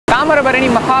தாமிரபரணி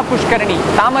மகா புஷ்கரணி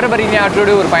தாமிரபரணி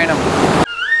ஆற்றோடு ஒரு பயணம்.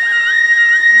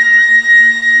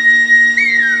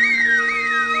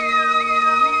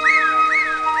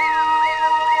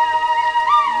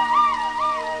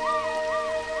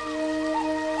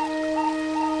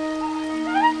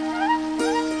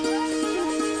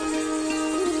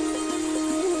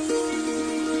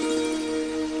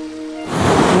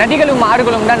 நதிகளும்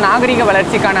ஆறுகளும் தான் நாகரிக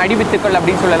வளர்ச்சிக்கான அடிவித்துக்கள்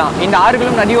அப்படின்னு சொல்லலாம். இந்த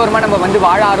ஆறுகளும் நதியோரமாக நம்ம வந்து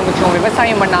வாழ ஆரம்பித்தோம்,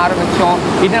 விவசாயம் பண்ண ஆரம்பித்தோம்.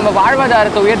 இது நம்ம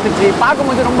வாழ்வாதாரத்தை உயர்த்திச்சு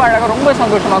பார்க்கும்போது ரொம்ப அழகாக ரொம்ப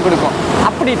சந்தோஷமாக கொடுக்கும்.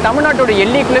 அப்படி தமிழ்நாட்டோட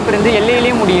எல்லைக்குள்ளே பிறந்து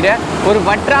எல்லையிலே முடிகிற ஒரு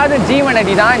வற்றாத ஜீவ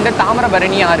நதி தான் இந்த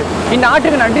தாமிரபரணி ஆறு. இந்த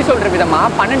ஆற்றுக்கு நன்றி சொல்கிற விதமாக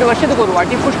 12 வருஷத்துக்கு ஒரு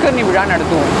வாட்டி புஷ்கரணி விழா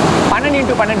நடத்துவோம். 12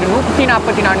 × 12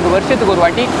 144 வருஷத்துக்கு ஒரு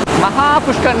வாட்டி மகா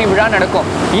புஷ்கரணி விழா நடக்கும்.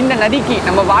 இந்த நதிக்கு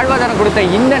நம்ம வாழ்வாதாரம் கொடுத்த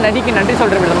இந்த நதிக்கு நன்றி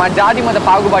சொல்கிற விதமாக ஜாதி மத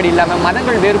பாகுபாடு இல்லாமல்,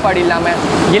 மதங்கள் வேறுபாடு இல்லாமல்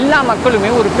எல்லா மக்களுமே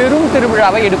ஒரு பெரும்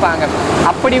திருவிழாவை எடுப்பாங்க.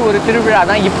 அப்படி ஒரு திருவிழா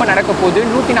தான் இப்போ நடக்க போகுது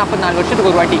 144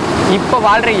 வருஷத்துக்கு ஒரு வாட்டி. இப்போ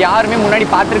வாழ்கிற யாருமே முன்னாடி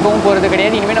பார்த்துருக்கவும் போகிறது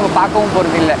கிடையாது, இனிமேல் நம்ம பார்க்கவும்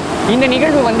போகிறது இல்லை. இந்த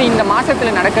நிகழ்வு வந்து இந்த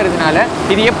மாதத்தில் நடக்கிறதுனால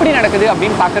இது எப்படி நடக்குது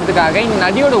அப்படின்னு பார்க்கறதுக்காக இந்த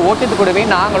நதியோட ஓட்டத்து கூடவே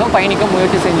நாங்களும் பயணிக்க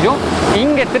முயற்சி செஞ்சோம்.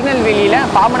 இங்கே திருநெல்வேலியில்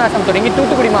பாபநாசம் தொடங்கி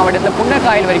தூத்துக்குடி மாவட்டத்தில்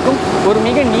புன்னக்காயல் வரைக்கும் ஒரு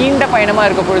மிக நீண்ட பயணமாக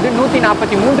இருக்க பொழுது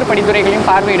 143 படித்துறைகளையும்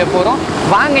பார்வையிட போகிறோம்.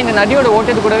 வாங்க இந்த நதியோட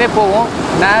ஓட்டத்து கூடவே போவோம்.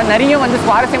 நிறைய வந்து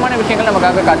சுவாரஸ்யமான விஷயங்கள்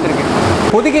நமக்காக காத்திருக்கு.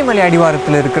 பொதிகை மலை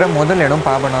அடிவாரத்தில் இருக்கிற முதல் இடம்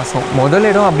பாபநாசம். முதல்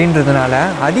இடம் அப்படின்றதுனால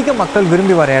அதிக மக்கள்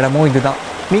விரும்பி வர இடமும் இதுதான்.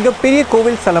 மிகப்பெரிய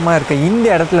கோவில் ஸ்தலமாக இருக்க இந்த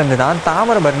இடத்துலேருந்து தான்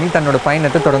தாமிரபரணி தன்னோட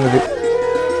பயணத்தை தொடங்குது.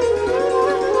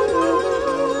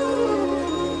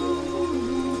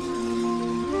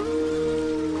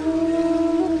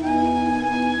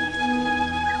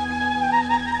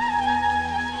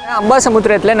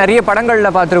 அம்பாசமுத்திரத்தில் நிறைய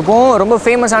படங்களில் பார்த்துருக்கோம். ரொம்ப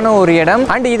ஃபேமஸான ஒரு இடம்.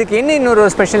 அண்ட் இதுக்கு என்ன இன்னொரு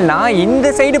ஸ்பெஷல்னா, இந்த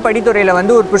சைடு படித்துறையில்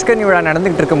வந்து ஒரு புஷ்கரணி விழா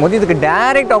நடந்துகிட்டு இருக்கும்போது இதுக்கு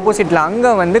டைரக்ட் ஆப்போசிட்டில்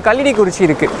அங்கே வந்து கல்லிடைக்குறிச்சி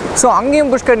இருக்குது. ஸோ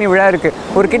அங்கேயும் புஷ்கரணி விழா இருக்குது.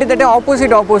 ஒரு கிட்டத்தட்ட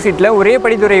ஆப்போசிட்டில் ஒரே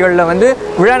படித்துறைகளில் வந்து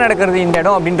விழா நடக்கிறது இந்த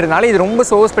இடம் அப்படின்றதுனால இது ரொம்ப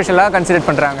ஸ்பெஷலாக கன்சிடர்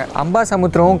பண்ணுறாங்க.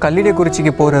 அம்பாசமுத்திரம்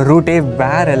கல்லிடைக்குறிச்சிக்கு போகிற ரூட்டே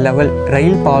வேறு லெவல்.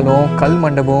 ரயில் பாலம், கல்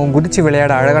மண்டபம், குதிச்சு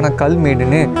விளையாட அழகான கல்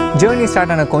மேடுன்னு ஜேர்னி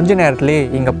ஸ்டார்ட் ஆன கொஞ்ச நேரத்துலேயே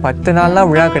இங்கே 10 நாள்லாம்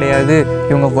விழா கிடையாது,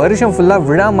 இவங்க வருஷம் ஃபுல்லாக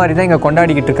விழா மாதிரி தான் இங்கே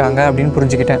கொண்டாடிக்கிட்டு இருக்காங்க அப்படின்னு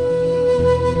புரிஞ்சுக்கிட்டேன்.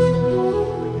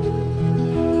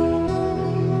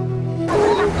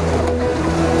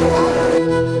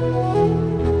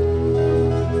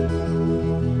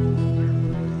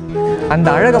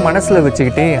 அந்த அழகை மனசில்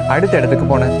வச்சுக்கிட்டே அடுத்த இடத்துக்கு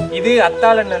போனேன். இது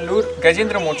அத்தாளநல்லூர்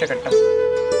கஜேந்திர மோட்ச கட்டம்.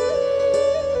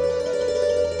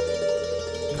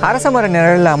 அரசமர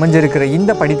நிழலில் அமைஞ்சிருக்கிற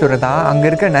இந்த படித்துறை தான் அங்கே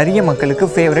இருக்க நிறைய மக்களுக்கு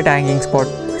ஃபேவரட் ஹேங்கிங்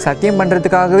ஸ்பாட். சத்தியம்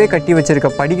பண்ணுறதுக்காகவே கட்டி வச்சிருக்க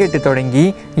படிக்கட்டு தொடங்கி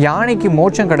யானைக்கு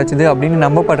மோட்சம் கிடச்சிது அப்படின்னு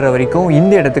நம்பப்படுற வரைக்கும்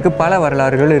இந்த இடத்துக்கு பல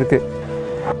வரலாறுகள் இருக்குது.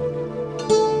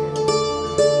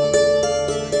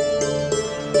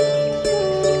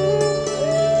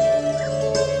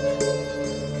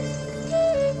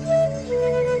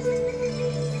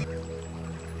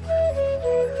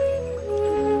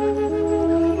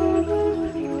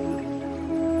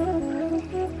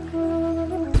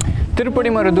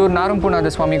 திருப்படிமருதூர் நாரம்பூநாத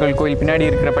சுவாமிகள் கோயில் பின்னாடி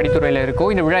இருக்கிற படித்துறையில் இருக்கோ.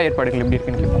 இந்த விழா ஏற்பாடுகள் எப்படி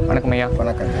இருக்குன்னு கேட்போம். வணக்கம் ஐயா.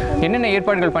 வணக்கம். என்னென்ன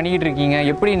ஏற்பாடுகள் பண்ணிக்கிட்டு இருக்கீங்க?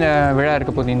 எப்படி இந்த விழா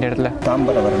இருக்க போகுது இந்த இடத்துல?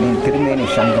 தாமிரபரணி திருமேனி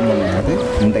சங்கமம்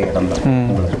இந்த இடம் தான்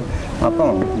உங்களுக்கு. அப்போ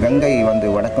கங்கை வந்து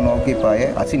வடக்கு நோக்கி பாய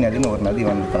அசி நதின்னு ஒரு நதி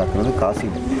வந்து கலக்கிறது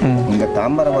காசியில். இங்கே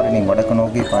தாமிரபரணி வடக்கு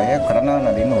நோக்கி பாய கடனா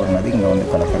நதின்னு ஒரு நதி இங்கே வந்து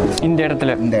கலக்கிறது இந்த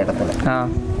இடத்துல.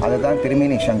 அதுதான்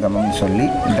திருமேனி சங்கமம்னு சொல்லி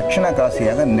தட்சிண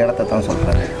காசியாக இந்த இடத்த தான்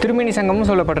சொல்கிறாரு. திருமேனி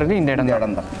சங்கமும் சொல்லப்படுறது இந்த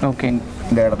இடம் தான். ஓகே,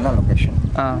 இந்த இடம் தான் லொக்கேஷன்.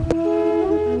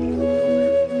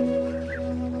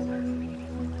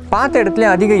 பார்த்த இடத்துல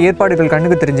அதிக ஏற்பாடுகள்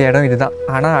கண்ணுக்கு தெரிஞ்ச இடம் இதுதான்.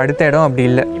 ஆனால் அடுத்த இடம் அப்படி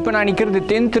இல்லை. இப்போ நான் நிற்கிறது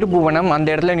தென் திருப்புவனம். அந்த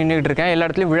இடத்துல நின்றுட்டு இருக்கேன். எல்லா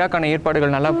இடத்துலையும் விழாக்கான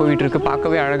ஏற்பாடுகள் நல்லா போயிட்டு இருக்கு,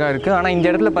 பார்க்கவே அழகாக இருக்குது. ஆனால் இந்த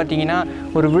இடத்துல பார்த்தீங்கன்னா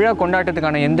ஒரு விழா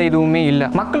கொண்டாட்டத்துக்கான எந்த இதுவுமே இல்லை.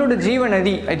 மக்களோட ஜீவ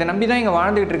நதி இதை நம்பி தான் இங்கே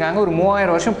வாழ்ந்துகிட்டு இருக்காங்க. ஒரு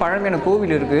 3000 வருஷம் பழமையான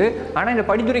கோவில் இருக்குது. ஆனால் இந்த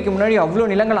படித்துறைக்கு முன்னாடி அவ்வளோ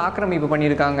நிலங்கள் ஆக்கிரமிப்பு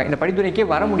பண்ணியிருக்காங்க. இந்த படித்துறைக்கே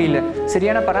வர முடியல,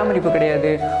 சரியான பராமரிப்பு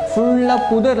கிடையாது. ஃபுல்லாக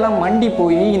புதர்லாம் மண்டி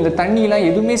போய் இந்த தண்ணியெலாம்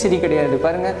எதுவுமே சரி கிடையாது.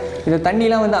 பாருங்கள், இந்த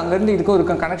தண்ணியெலாம் வந்து அங்கேருந்து இதுக்கு ஒரு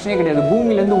கனெக்ஷனே கிடையாது.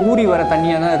 பூமியிலேருந்து ஊறி வர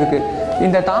தண்ணியாக தான் இருக்குது.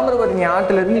 இந்த தாமிரபரணி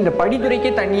ஆற்றிலிருந்து இந்த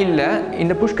படித்துறைக்கே தண்ணி இல்லை.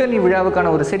 இந்த புஷ்கரணி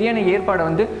விழாவுக்கான ஒரு சரியான ஏற்பாடை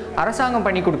வந்து அரசாங்கம்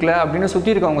பண்ணி கொடுக்கல அப்படின்னு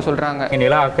சுற்றி இருக்கவங்க சொல்கிறாங்க.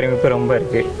 நில ஆக்கிரமிப்பு ரொம்ப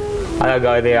இருக்குது.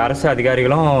 அதாவது அரசு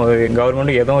அதிகாரிகளும்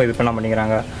கவர்மெண்ட்டும் எதுவும் இது பண்ண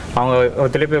பண்ணிக்கிறாங்க. அவங்க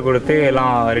ஒத்துழைப்பை கொடுத்து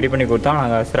எல்லாம் ரெடி பண்ணி கொடுத்தா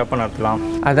நாங்கள் சிறப்பாக நடத்தலாம்.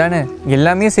 அதானே,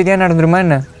 எல்லாமே சரியாக நடந்துருமா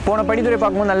என்ன? போன படித்துறை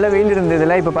பார்க்கும்போது நல்ல வெயில்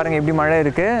இருந்ததில்ல. இப்போ பாருங்கள் எப்படி மழை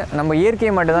இருக்குது. நம்ம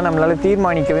இயற்கையை மட்டும் தான் நம்மளால்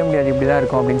தீர்மானிக்கவே முடியாது, இப்படி தான்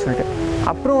இருக்கும் அப்படின்னு சொல்லிட்டு.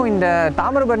 அப்புறம் இந்த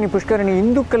தாமிரபரணி புஷ்கரணி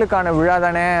இந்துக்களுக்கான விழா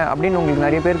தானே அப்படின்னு உங்களுக்கு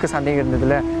நிறைய பேருக்கு சந்தேகம்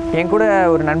இருந்ததில்ல. என் கூட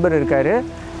ஒரு நண்பர் இருக்கார்.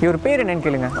 இவர் பேர் என்னன்னு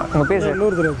கேளுங்க. உங்கள் பேர் சார்?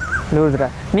 லூர்துரா.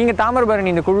 நீங்கள் தாமிரபரணி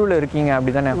இந்த குழுவில் இருக்கீங்க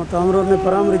அப்படி தானே? தாமிரபரணி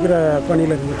பராமரிக்கிற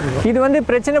பணியில் இருந்துட்டு இது வந்து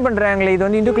பிரச்சனை பண்ணுறாங்களே, இது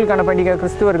வந்து இந்துக்களுக்கான பண்டிகை,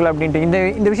 கிறிஸ்துவர்கள் அப்படின்ட்டு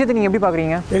இந்த விஷயத்தை நீங்கள் எப்படி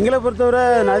பார்க்குறீங்க? எங்களை பொறுத்தவரை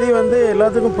நதி வந்து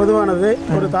எல்லாத்துக்கும் பொதுவானது,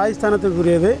 ஒரு தாய்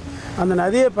ஸ்தானத்துக்குரியது. அந்த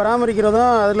நதியை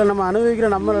பராமரிக்கிறதும் அதில் நம்ம அனுபவிக்கிற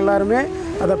நம்ம எல்லாருமே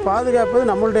அதை பாதுகாப்பது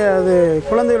நம்மளுடைய அது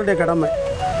குழந்தைகளுடைய கடமை.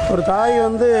 ஒரு தாய்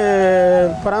வந்து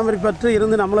பராமரிப்பற்று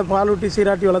இருந்து நம்மளை பாலூட்டி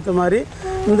சீராட்டி வளர்த்த மாதிரி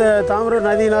இந்த தாமிர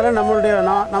நதியினால்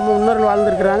நம்ம முன்னோர்கள்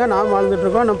வாழ்ந்துருக்கிறாங்க, நாம்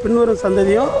வாழ்ந்துட்டுருக்கோம். நம்ம பின்வரும்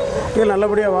சந்ததியும் இதில்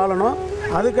நல்லபடியாக வாழணும்.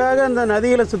 அதுக்காக இந்த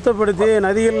நதிகளை சுத்தப்படுத்தி,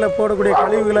 நதிகளில் போடக்கூடிய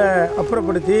கழிவுகளை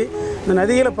அப்புறப்படுத்தி, இந்த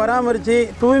நதிகளை பராமரித்து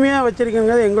தூய்மையாக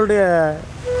வச்சுருக்கங்கிறது எங்களுடைய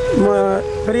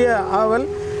பெரிய ஆவல்.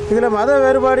 இதில் மத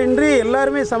வேறுபாடின்றி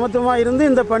எல்லாருமே சமத்துவமாக இருந்து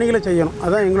இந்த பணிகளை செய்யணும்.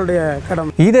 அதான் எங்களுடைய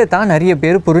கடமை. இதை தான் நிறைய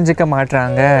பேர் புரிஞ்சிக்க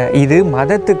மாட்டாங்க. இது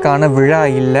மதத்துக்கான விழா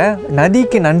இல்லை,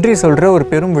 நதிக்கு நன்றி சொல்கிற ஒரு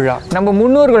பெரும் விழா. நம்ம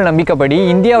முன்னோர்கள் நம்பிக்கைப்படி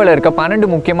இந்தியாவில் இருக்க 12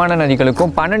 முக்கியமான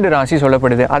நதிகளுக்கும் 12 ராசி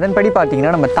சொல்லப்படுது. அதன்படி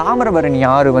பார்த்தீங்கன்னா நம்ம தாமிரபரணி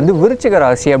ஆறு வந்து விருச்சிக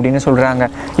ராசி அப்படின்னு சொல்கிறாங்க.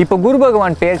 இப்போ குரு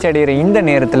பகவான் பேர்ச்சி அடைகிற இந்த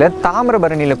நேரத்தில்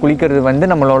தாமிரபரணியில் குளிக்கிறது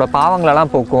வந்து நம்மளோட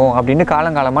பாவங்களெல்லாம் போக்கும் அப்படின்னு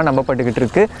காலங்காலமாக நம்பப்பட்டுக்கிட்டு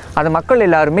இருக்கு. அது மக்கள்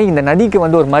எல்லாருமே இந்த நதிக்கு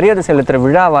வந்து ஒரு மரியாதை செலுத்துகிற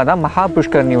விழாவாக தான் மகா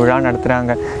புஷ்கரணி விழா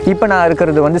நடத்துகிறாங்க. இப்போ நான்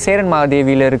இருக்கிறது வந்து சேரன்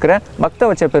மகாதேவியில் இருக்கிற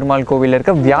பக்தவச்ச பெருமாள் கோவிலில்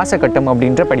இருக்க வியாசகட்டம்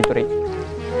அப்படின்ற படித்துறை.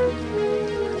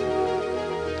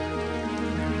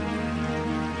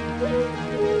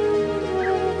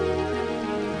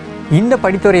 இந்த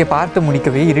படித்துறையை பார்த்து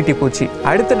முடிக்கவே இருட்டி போச்சு.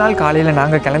 அடுத்த நாள் காலையில்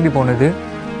நாங்கள் கிளம்பி போனது.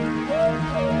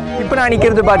 இப்போ நான்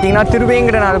நிற்கிறது பார்த்தீங்கன்னா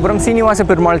திருவேங்கடநாதபுரம் சீனிவாச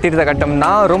பெருமாள் தீர்த்த கட்டம்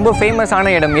தான். ரொம்ப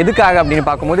ஃபேமஸான இடம். எதுக்காக அப்படின்னு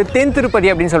பார்க்கும்போது தென் திருப்பதி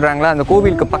அப்படின்னு சொல்கிறாங்களா, அந்த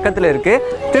கோவிலுக்கு பக்கத்தில் இருக்குது.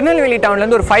 திருநெல்வேலி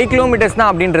டவுன்லேருந்து ஒரு 5 கிலோமீட்டர்ஸ் தான்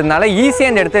அப்படின்றதுனால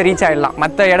ஈஸியாக இந்த இடத்த ரீச் ஆகிடலாம்.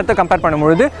 மற்ற இடத்த கம்பேர்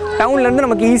பண்ணும்பொழுது டவுன்லேருந்து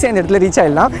நமக்கு ஈஸியாக இந்த இடத்துல ரீச்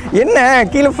ஆகிடலாம். என்ன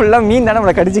கீழே ஃபுல்லாக மீன் தானே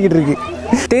நம்மளை கடிச்சிக்கிட்டு இருக்கு.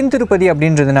 தென் திருப்பதி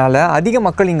அப்படின்றதுனால அதிக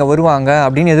மக்கள் இங்கே வருவாங்க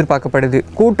அப்படின்னு எதிர்பார்க்கப்படுது.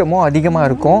 கூட்டமும் அதிகமாக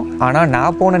இருக்கும். ஆனால்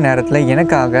நான் போன நேரத்தில்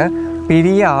எனக்காக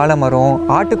பெரிய ஆலமரம்,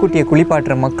 ஆட்டுக்குட்டியை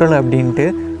குளிப்பாட்டுற மக்கள் அப்படின்ட்டு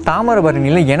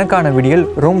தாமிரபரணியில் எனக்கான விடியல்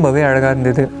ரொம்பவே அழகாக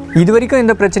இருந்தது. இது வரைக்கும்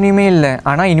எந்த பிரச்சனையுமே இல்லை.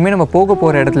 ஆனால் இனிமேல் நம்ம போக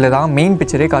போகிற இடத்துல தான் மெயின்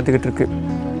பிக்சரே காத்துக்கிட்டு இருக்கு.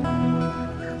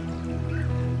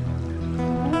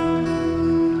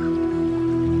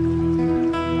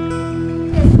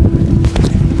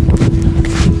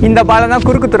 இந்த பாலம் தான்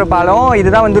குறுக்குத்துறை பாலம்.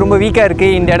 இதுதான் வந்து ரொம்ப வீக்காக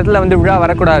இருக்குது. இந்த இடத்துல வந்து விழா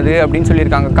வரக்கூடாது அப்படின்னு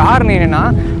சொல்லியிருக்காங்க. காரணம் என்னென்னா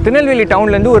திருநெல்வேலி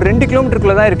டவுன்லேருந்து ஒரு 2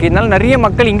 கிலோமீட்டருக்குள்ளே தான் இருக்குது. இதனால் நிறைய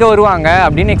மக்கள் இங்கே வருவாங்க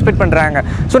அப்படின்னு எக்ஸ்பெக்ட் பண்ணுறாங்க.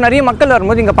 ஸோ நிறைய மக்கள்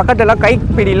வரும்போது இங்கே பக்கத்துலாம்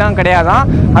கைப்பிடிலாம் கிடையாதான்.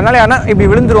 அதனால் ஆனால் இப்படி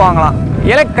விழுந்துருவாங்களாம்.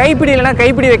 ஏன்னா கைப்பிடி இல்லைனா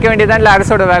கைப்பிடி வைக்க வேண்டியதான் இல்லை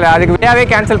அரசோட வேலை, அதுக்கு விழாவே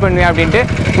கேன்சல் பண்ணுவேன் அப்படின்ட்டு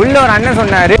உள்ள ஒரு அண்ணன்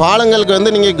சொன்னார். பாலங்களுக்கு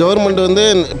வந்து நீங்கள் கவர்மெண்ட் வந்து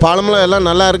பாலம்லாம் எல்லாம்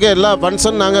நல்லா இருக்குது, எல்லா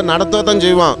ஃபங்க்ஷன் நாங்கள் நடத்த தான்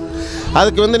செய்வோம்.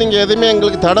 அதுக்கு வந்து நீங்கள் எதுவுமே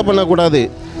எங்களுக்கு தடை பண்ணக்கூடாது.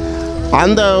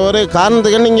 அந்த ஒரு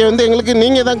காரணத்துக்கு நீங்கள் வந்து எங்களுக்கு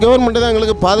நீங்கள் தான் கவர்மெண்ட்டு தான்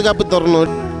எங்களுக்கு பாதுகாப்பு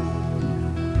தரணும்.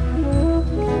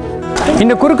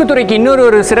 இந்த குறுக்குத்துறைக்கு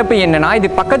இன்னொரு சிறப்பு என்னன்னா, இது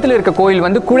பக்கத்தில் இருக்க கோவில்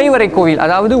வந்து குடைவரை கோவில்.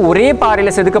 அதாவது ஒரே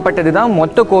பாறையில் செதுக்கப்பட்டது தான்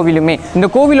மொத்த கோவிலுமே. இந்த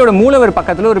கோவிலோட மூலவர்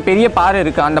பக்கத்தில் ஒரு பெரிய பாறை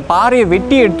இருக்குது. அந்த பாறையை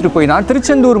வெட்டி எடுத்துகிட்டு போய் தான்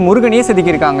திருச்செந்தூர் முருகனையே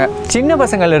செதுக்கியிருக்காங்க. சின்ன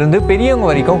பசங்கள்லேருந்து பெரியவங்க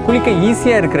வரைக்கும் குளிக்க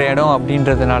ஈஸியாக இருக்கிற இடம்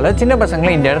அப்படின்றதுனால சின்ன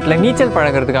பசங்களை இந்த இடத்துல நீச்சல்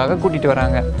பழகிறதுக்காக கூட்டிகிட்டு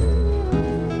வராங்க.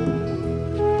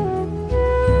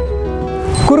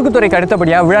 குறுக்குத்துறைக்கு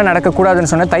அடுத்தபடியாக விழா நடக்கக்கூடாதுன்னு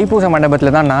சொன்ன தைப்பூச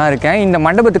மண்டபத்தில் தான் நான் இருக்கேன். இந்த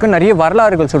மண்டபத்துக்கு நிறைய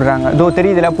வரலாறுகள் சொல்கிறாங்க. இதோ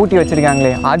தெரியுதுல பூட்டி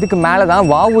வச்சுருக்காங்களே, அதுக்கு மேலே தான்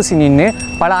வஉசி நின்று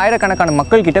பல ஆயிரக்கணக்கான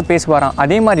மக்கள் கிட்ட பேசுவாராம்.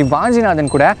 அதே மாதிரி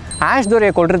வாஞ்சிநாதன் கூட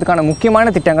ஆஷ்துரையை கொள்றதுக்கான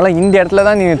முக்கியமான திட்டங்களை இந்த இடத்துல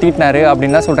தான் தீட்டினாரு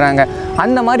அப்படின்னு தான் சொல்கிறாங்க.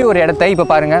 அந்த மாதிரி ஒரு இடத்த இப்போ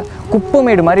பாருங்கள்,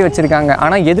 குப்பமேடு மாதிரி வச்சுருக்காங்க.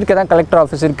 ஆனால் எதிர்க்க தான் கலெக்டர்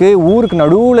ஆஃபீஸ் இருக்குது. ஊருக்கு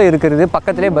நடுவில் இருக்கிறது,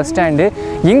 பக்கத்துலேயே பஸ் ஸ்டாண்டு.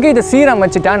 எங்கே இதை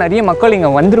சீரமைச்சிட்டா நிறைய மக்கள்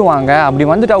இங்கே வந்துடுவாங்க, அப்படி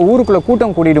வந்துட்டா ஊருக்குள்ளே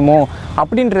கூட்டம் கூடிடுமோ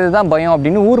அப்படின்றது தான் பயம்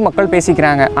அப்படின்னு ஊர் மக்கள்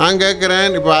பேசிக்கிறாங்க. நான்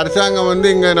கேட்குறேன், இப்போ அரசாங்கம் வந்து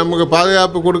இங்கே நமக்கு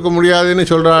பாதுகாப்பு கொடுக்க முடியாதுன்னு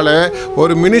சொல்கிறால,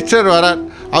 ஒரு மினிஸ்டர் வரார்,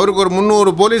 அவருக்கு ஒரு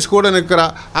 300 போலீஸ் கூட நிற்கிறா,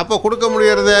 அப்போ கொடுக்க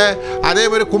முடியறது. அதே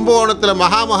மாதிரி கும்பகோணத்தில்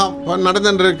மகாமகம்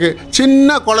நடந்துருக்கு,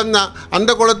 சின்ன குளம் தான்,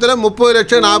 அந்த குளத்தில் 30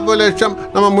 லட்சம் 40 லட்சம்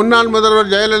நம்ம முன்னாள்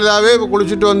முதல்வர் ஜெயலலிதாவே இப்போ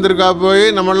குளிச்சுட்டு வந்திருக்கா. போய்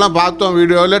நம்மளாம் பார்த்தோம்,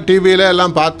 வீடியோவில் டிவியில்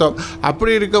எல்லாம் பார்த்தோம்.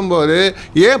 அப்படி இருக்கும்போது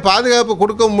ஏன் பாதுகாப்பு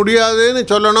கொடுக்க முடியாதுன்னு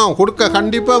சொல்லணும்? கொடுக்க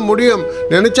கண்டிப்பாக முடியும்,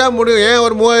 நினச்சா முடியும். ஏன்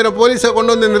ஒரு 3000 போலீஸை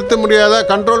கொண்டு வந்து நிறுத்த முடியாதா?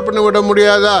 கண்ட்ரோல் பண்ணி விட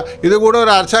முடியாதா? இது கூட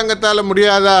ஒரு அரசாங்கத்தால்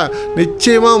முடியாதா?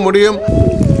 நிச்சயமாக முடியும்.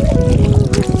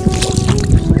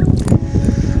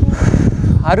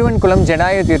 அருவன்குளம்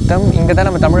ஜடாயு தீர்த்தம் இங்கே தான்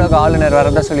நம்ம தமிழக ஆளுநர்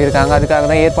வரதான் சொல்லியிருக்காங்க. அதுக்காக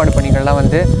தான் ஏற்பாடு பணிகள்லாம்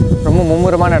வந்து ரொம்ப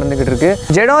மும்முரமாக நடந்துக்கிட்டு இருக்கு.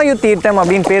 ஜடாயு தீர்த்தம்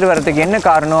அப்படின்னு பேர் வரதுக்கு என்ன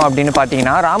காரணம் அப்படின்னு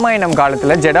பார்த்தீங்கன்னா, ராமாயணம்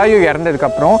காலத்தில் ஜடாயு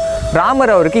இறந்ததுக்கப்புறம்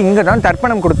ராமர் அவருக்கு இங்கே தான்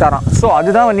தர்ப்பணம் கொடுத்தாராம். ஸோ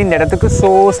அதுதான் வந்து இந்த இடத்துக்கு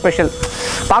ஸோ ஸ்பெஷல்.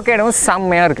 பார்க்க இடமும்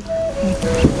செம்மையாக இருக்குது.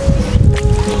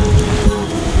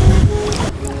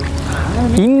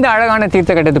 இந்த அழகான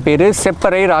தீர்த்த கட்டத்து பேர்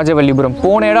செப்பறை ராஜவல்லிபுரம்.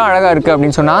 போன இடம் அழகாக இருக்குது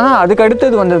அப்படின்னு சொன்னால், அதுக்கு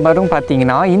அடுத்தது வந்து பாருங்க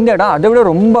பார்த்தீங்கன்னா இந்த இடம் அதை விட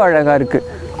ரொம்ப அழகாக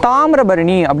இருக்குது.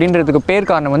 தாமிரபரணி அப்படின்றதுக்கு பேர்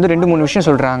காரணம் வந்து 2-3 விஷயம்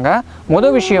சொல்கிறாங்க.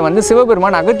 முதல் விஷயம் வந்து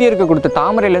சிவபெருமான் அகத்தியருக்கு கொடுத்த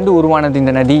தாமரையிலேருந்து உருவானது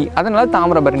இந்த நதி, அதனால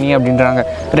தாமிரபரணி அப்படின்றாங்க.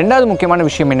 ரெண்டாவது முக்கியமான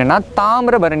விஷயம் என்னென்னா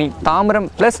தாமிரபரணி, தாமிரம்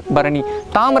ப்ளஸ் பரணி.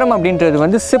 தாமிரம் அப்படின்றது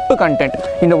வந்து செப்பு கண்டென்ட்.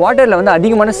 இந்த வாட்டரில் வந்து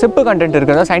அதிகமான செப்பு கண்டென்ட்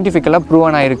இருக்கிறதா சயின்டிஃபிக்கலாக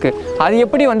ப்ரூவன் ஆயிருக்கு. அது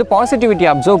எப்படி வந்து பாசிட்டிவிட்டி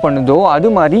அப்சர்வ் பண்ணுதோ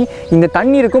அது மாதிரி இந்த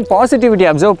தண்ணீருக்கும் பாசிட்டிவிட்டி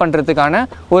அப்சர்வ் பண்ணுறதுக்கான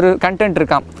ஒரு கண்டென்ட்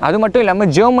இருக்காம். அது மட்டும்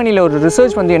இல்லாமல் ஜெர்மனியில் ஒரு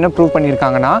ரிசர்ச் வந்து என்ன ப்ரூவ்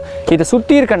பண்ணியிருக்காங்கன்னா, இதை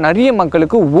சுற்றி இருக்க நிறைய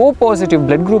மக்களுக்கு O பாசிட்டிவ்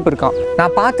பிளட் குரூப் இருக்கான்.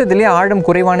 நான் பார்த்ததுலேயே ஆழம்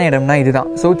குறைவான இடம்னா இதுதான்.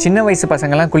 ஸோ சின்ன வயசு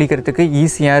பசங்கள்லாம் குளிக்கிறதுக்கு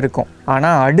ஈஸியாக இருக்கும்.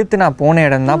 ஆனால் அடுத்து நான் போன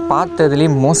இடம் தான் பார்த்ததுலேயே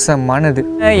மோசமானது.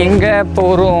 எங்கே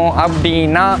போகிறோம்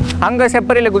அப்படின்னா, அங்கே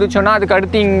செப்பறையில் குதிச்சோன்னா அதுக்கு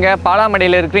அடுத்து இங்கே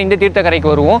பாலாமடையில் இருக்கிற இந்த தீர்த்தக்கரைக்கு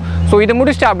வருவோம். ஸோ இதை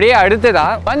முடிச்சுட்டு அப்படியே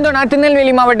அடுத்ததாக வந்தோன்னா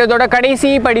திருநெல்வேலி மாவட்டத்தோட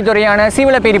கடைசி படித்துறையான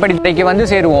சீவலப்பேரி படித்துறைக்கு வந்து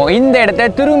சேருவோம். இந்த இடத்த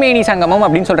திருமேனி சங்கமம்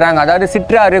அப்படின்னு சொல்கிறாங்க. அதாவது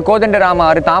சிற்றாறு, கோதண்டராம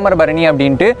ஆறு, தாமிரபரணி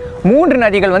அப்படின்ட்டு 3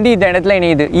 நதிகள் வந்து இந்த இடத்துல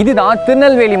இணையுது. இதுதான்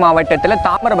திருநெல்வேலி மாவட்டத்தில்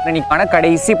தாமிரபரணிக்கான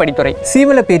கடைசி படித்துறை.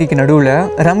 சீவலப்பேரிக்கு நடுவில்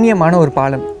ரம்யமான ஒரு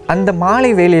பாலம். அந்த மாலை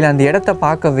வேளையில் அந்த இடத்த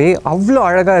பார்க்கவே அவ்வளோ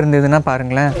அழகாக இருந்ததுன்னா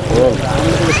பாருங்களேன்.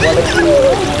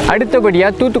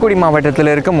 அடுத்தபடியாக தூத்துக்குடி மாவட்டத்தில்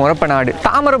இருக்க முரப்பநாடு.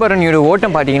 தாமிரபரணியோட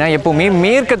ஓட்டம் பார்த்தீங்கன்னா எப்போவுமே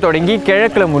மேற்க தொடங்கி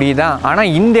கிழக்கில் முடியுதா,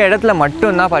 ஆனால் இந்த இடத்துல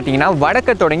மட்டும்தான் பார்த்தீங்கன்னா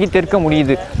வடக்க தொடங்கி தெற்க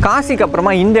முடியுது. காசிக்கு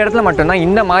அப்புறமா இந்த இடத்துல மட்டும்தான்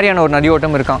இந்த மாதிரியான ஒரு நதி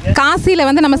ஓட்டம் இருக்கான். காசியில்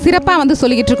வந்து நம்ம சிறப்பாக வந்து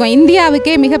சொல்லிக்கிட்டு இருக்கோம்,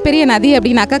 இந்தியாவுக்கே மிகப்பெரிய நதி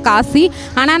அப்படின்னாக்கா காசி.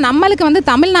 ஆனால் நம்மளுக்கு வந்து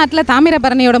தமிழ்நாட்டில்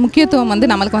தாமிரபரணியோட முக்கியத்துவம் வந்து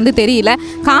நம்மளுக்கு வந்து தெரியல.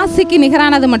 காசிக்கு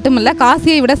நிகரானது மட்டும் இல்லை,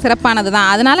 காசியை விட சிறப்பானது தான்.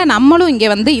 அதனால் நம்மளும்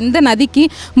இங்கே வந்து இந்த நதிக்கு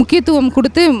முக்கியத்துவம்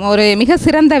கொடுத்து ஒரு மிக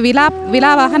சிறந்த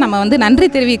விழாவாக நம்ம வந்து நன்றி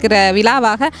தெரிவிக்கிற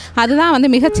விழாவாக, அதுதான் வந்து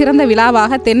மிகச்சிறந்த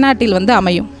விழாவாக தென்னாட்டில் வந்து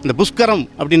அமையும். இந்த புஷ்கரம்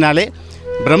அப்படின்னாலே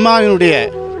பிரம்மாவினுடைய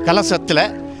கலசத்தில்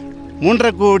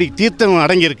 3.5 கோடி தீர்த்தம்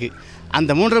அடங்கியிருக்கு.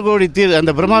 அந்த 3.5 கோடி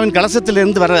அந்த பிரம்மாவின்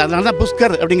கலசத்திலிருந்து வர, அதனால தான்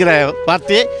புஷ்கர் அப்படிங்கிற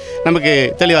வார்த்தையே நமக்கு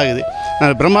தெளிவாகுது.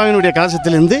 பிரம்மாவினுடைய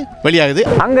கலசத்திலிருந்து வெளியாகுது.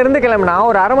 அங்கேருந்து கிளம்பினா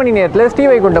ஒரு அரை மணி நேரத்தில்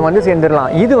ஸ்ரீவைகுண்டம் வந்து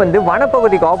சேர்ந்துடலாம். இது வந்து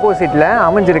வனப்பகுதிக்கு ஆப்போசிட்டில்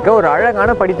அமைஞ்சிருக்க ஒரு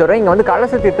அழகான படித்துறை. இங்கே வந்து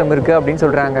கலச தீர்த்தம் இருக்குது அப்படின்னு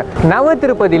சொல்கிறாங்க. நவ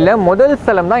திருப்பதியில் முதல்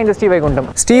ஸ்தலம் தான் இந்த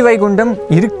ஸ்ரீவைகுண்டம். ஸ்ரீவைகுண்டம்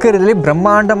இருக்கிறதுலே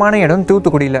பிரம்மாண்டமான இடம்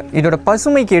தூத்துக்குடியில். இதோட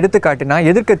பசுமைக்கு எடுத்துக்காட்டுனா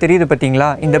எதிர்க்க தெரியுது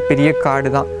பார்த்தீங்களா, இந்த பெரிய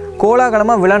காடு தான்.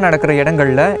 கோலாகலமாக விழா நடக்கிற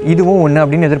இடங்களில் இதுவும் ஒன்று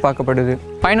அப்படின்னு எதிர்பார்க்கப்படுது.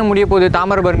 பயணம் முடிய போது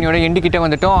தாமிரபரணியோட எண்டுக்கிட்ட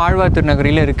வந்துட்டோம். ஆழ்வார்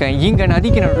திருநகரில் இருக்கேன். இங்கே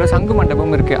நதிக்கு நடுவில் சங்கு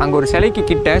மண்டபம் இருக்குது. அங்கே ஒரு சிலைக்கு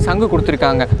கிட்ட சங்கு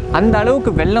கொடுத்துருக்காங்க. அந்த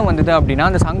அளவுக்கு வெள்ளம் வந்தது அப்படின்னா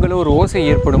அந்த சங்குல ஒரு ஓசை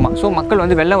ஏற்படுமா. ஸோ மக்கள்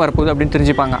வந்து வெள்ளம் வரப்போகுது அப்படின்னு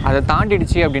தெரிஞ்சுப்பாங்க. அதை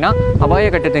தாண்டிடுச்சு அப்படின்னா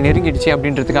அபாய கட்டத்தை நெருங்கிடுச்சு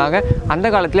அப்படின்றதுக்காக அந்த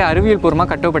காலத்தில் அறிவியல் பூர்வமாக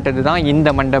கட்டப்பட்டது தான்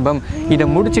இந்த மண்டபம். இதை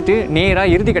முடிச்சுட்டு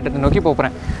நேராக இறுதி கட்டத்தை நோக்கி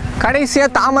போகிறேன். கடைசியாக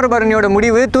தாமிரபரணியோட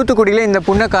முடிவு தூத்துக்குடியில் இந்த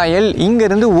புன்னக்காயல்.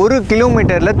 இங்கேருந்து 1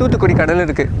 கிலோமீட்டரில் தூத்துக்குடி கடல்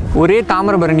இருக்குது. ஒரே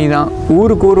தாமிரபரணி தான்.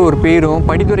 ஊருக்கு ஒரு பேரும்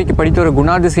படித்துறைக்கு படித்துறை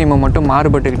குணாதிசயமும் மட்டும்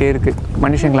மாறுபட்டுக்கிட்டே இருக்குது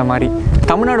மனுஷங்களை மாதிரி.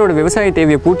 தமிழ்நாடோட விவசாய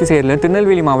தேவையை பூர்த்தி செய்யறதுல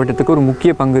திருநெல்வேலி மாவட்டத்துக்கு ஒரு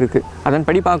முக்கிய பங்கு இருக்குது.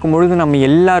 அதன்படி பார்க்கும்பொழுது நம்ம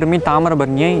எல்லாருமே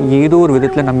தாமிரபரணியை ஏதோ ஒரு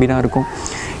விதத்தில் நம்பி தான் இருக்கும்.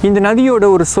 இந்த நதியோட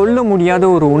ஒரு சொல்ல முடியாத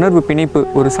ஒரு உணர்வு பிணைப்பு,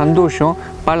 ஒரு சந்தோஷம்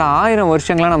பல 1000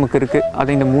 வருஷங்களாக நமக்கு இருக்குது.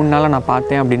 அதை இந்த 3 நாளாக நான்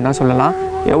பார்த்தேன் அப்படின்னு தான் சொல்லலாம்.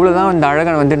 எவ்வளோதான் இந்த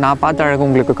அழகை வந்து நான் பார்த்த அழகை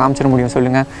உங்களுக்கு காமிச்சிட முடியும்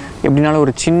சொல்லுங்கள். எப்படினாலும்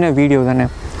ஒரு சின்ன வீடியோ தானே.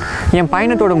 என்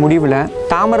பயணத்தோட முடிவில்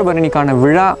தாமிரபரணிக்கான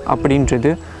விழா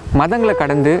அப்படின்றது மதங்களை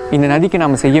கடந்து இந்த நதிக்கு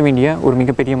நாம் செய்ய வேண்டிய ஒரு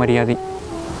மிகப்பெரிய மரியாதை.